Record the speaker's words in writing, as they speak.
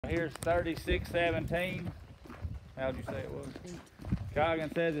here's 3617. How'd you say it was? Coggin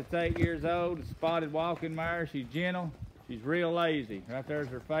says it's 8 years old. It's a spotted walking mare. She's gentle. She's real lazy. Right there's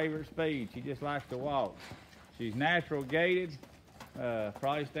her favorite speed. She just likes to walk. She's natural gaited.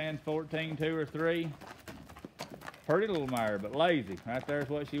 Probably stands 14, 2 or 3. Pretty little mare, but lazy. Right there's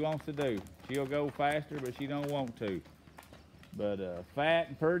what she wants to do. She'll go faster, but she don't want to. But fat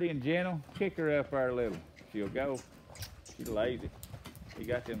and pretty and gentle. Kick her up there a little. She'll go. She's lazy. She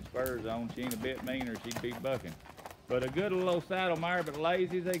got them spurs on. She ain't a bit meaner. She'd be bucking. But a good little saddle mare, but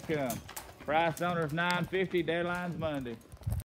lazy as they come. Price on her is $9.50. Deadline's Monday.